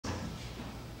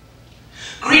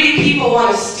Greedy people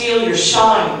want to steal your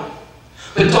shine,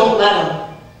 but don't let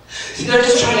them. See, they're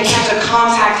just trying to catch a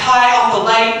contact high off the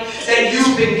light that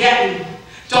you've been getting.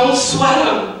 Don't sweat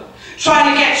them.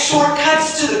 Trying to get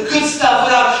shortcuts to the good stuff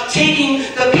without taking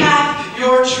the path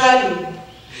you're treading.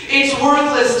 It's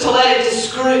worthless to let it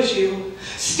discourage you.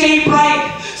 Stay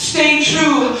bright, stay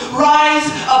true, rise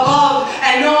above,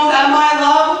 and know that my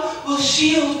love will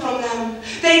shield from them.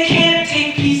 They can't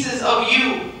take pieces of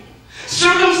you.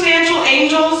 Circumstantial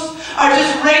angels are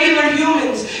just regular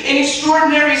humans in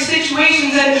extraordinary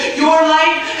situations, and your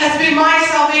light has been my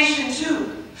salvation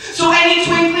too. So any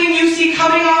twinkling you see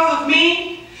coming off of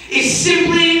me is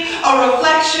simply a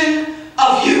reflection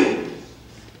of you.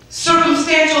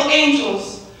 Circumstantial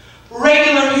angels,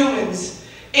 regular humans,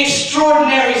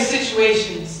 extraordinary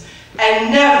situations,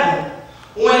 and never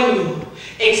when you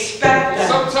expect them.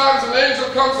 Sometimes an angel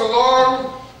comes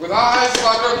along with eyes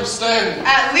like understanding.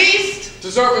 At least.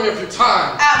 Deserving of your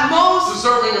time. At most.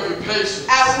 Deserving of your patience.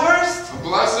 At worst. A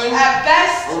blessing. At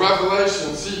best. A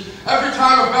revelation. See, every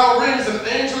time a bell rings, an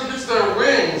angel gets their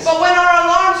wings. But when our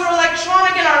alarms are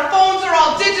electronic and our phones are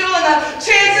all digital and the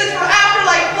chances for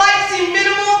afterlife flights seem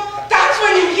minimal, that's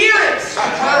when you hear it. The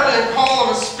clarion call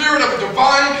of a spirit of a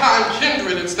divine kind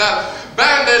kindred. It's that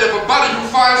band-aid of a buddy who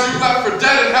finds you left for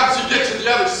dead and helps you get to the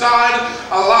other side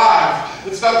alive.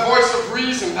 It's that voice of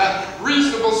reason, that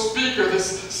reasonable speaker,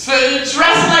 this sage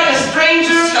dressed like a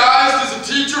stranger, disguised as a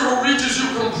teacher who reaches you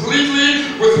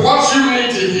completely with what you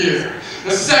need to hear.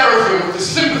 The seraphim with the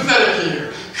sympathetic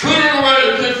ear, clearing away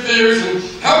your kid fears and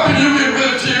helping you get rid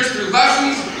of tears through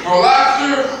lessons or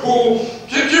laughter, who'll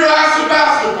kick your ass at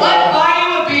basketball. But buy you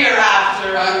a beer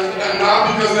after. And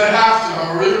not because they have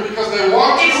to, or even because they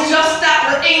want to. It's just that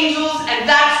we're angels, and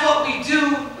that's what we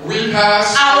do. We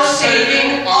pass our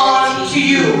saving on to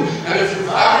you. And if you've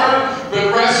ever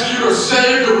been rescued or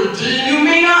saved or redeemed, you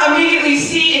may not immediately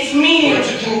see its meaning, but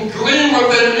you can glean what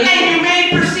they mean. And you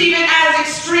may perceive it as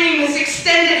extreme, this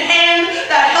extended hand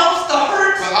that helps the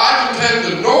hurt. But I contend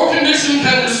that no condition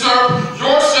can usurp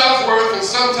your self-worth, and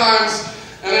sometimes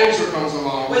an angel comes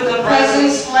along. With a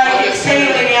presence like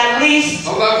exhaling, at least.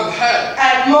 A level head.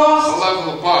 At most. A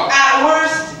level above. At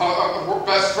worst. A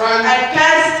best friend. At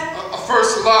best.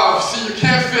 First love. See, you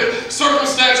can't fit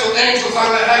circumstantial angels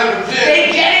on the head of a pin.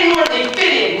 They get in where they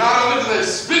fit in. Not only do they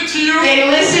spit to you,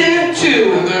 they listen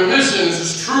too. And their mission is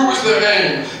as true as their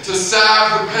aim, to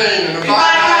salve the pain. And if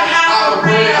I had half a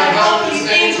brain, I'd help these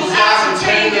angels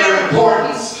ascertain their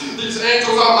importance. These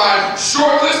angels are my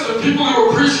short list of people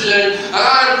who appreciate, and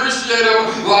I appreciate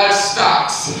them like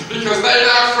stocks. Because they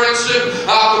knock friendship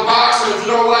out the box, and if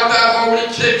you don't like that homie,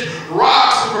 kick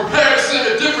rocks and prepare to sing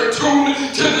a different tune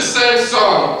to the same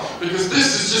song. Because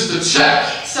this is just a check.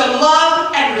 Some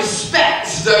love and respect.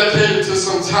 It's dedicated to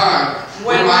some time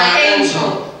when my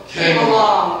angel came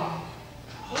along.